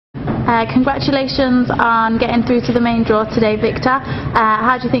Congratulations on getting through to the main draw today, Viktor.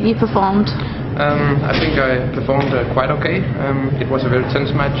 How do you think you performed? I think I performed quite okay. It was a very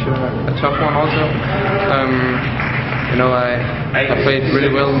tense match, a tough one also. I played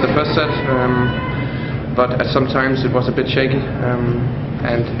really well in the first set, but sometimes it was a bit shaky,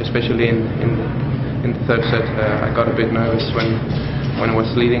 and especially in the third set, I got a bit nervous when I was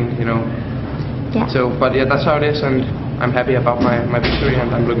leading, Yeah. So, but yeah, that's how it is, and I'm happy about my victory,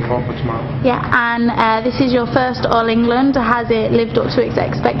 and I'm looking forward for tomorrow. Yeah, and this is your first All-England. Has it lived up to its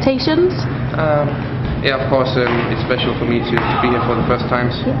expectations? Yeah, of course, it's special for me to be here for the first time.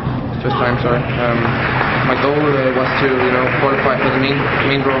 My goal was to qualify for the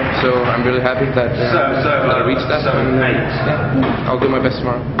main draw, so I'm really happy that I reached that, and yeah, I'll do my best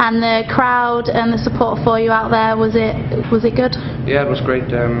tomorrow. And the crowd and the support for you out there, was it good? Yeah, it was great.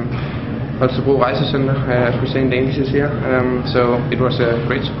 Viktor Axelsen, as we say in Danish, is here, so it was a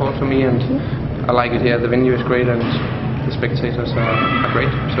great support for me, and I like it here. The venue is great, and the spectators are great,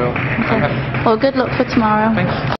 so I'm happy. Well, good luck for tomorrow. Thanks.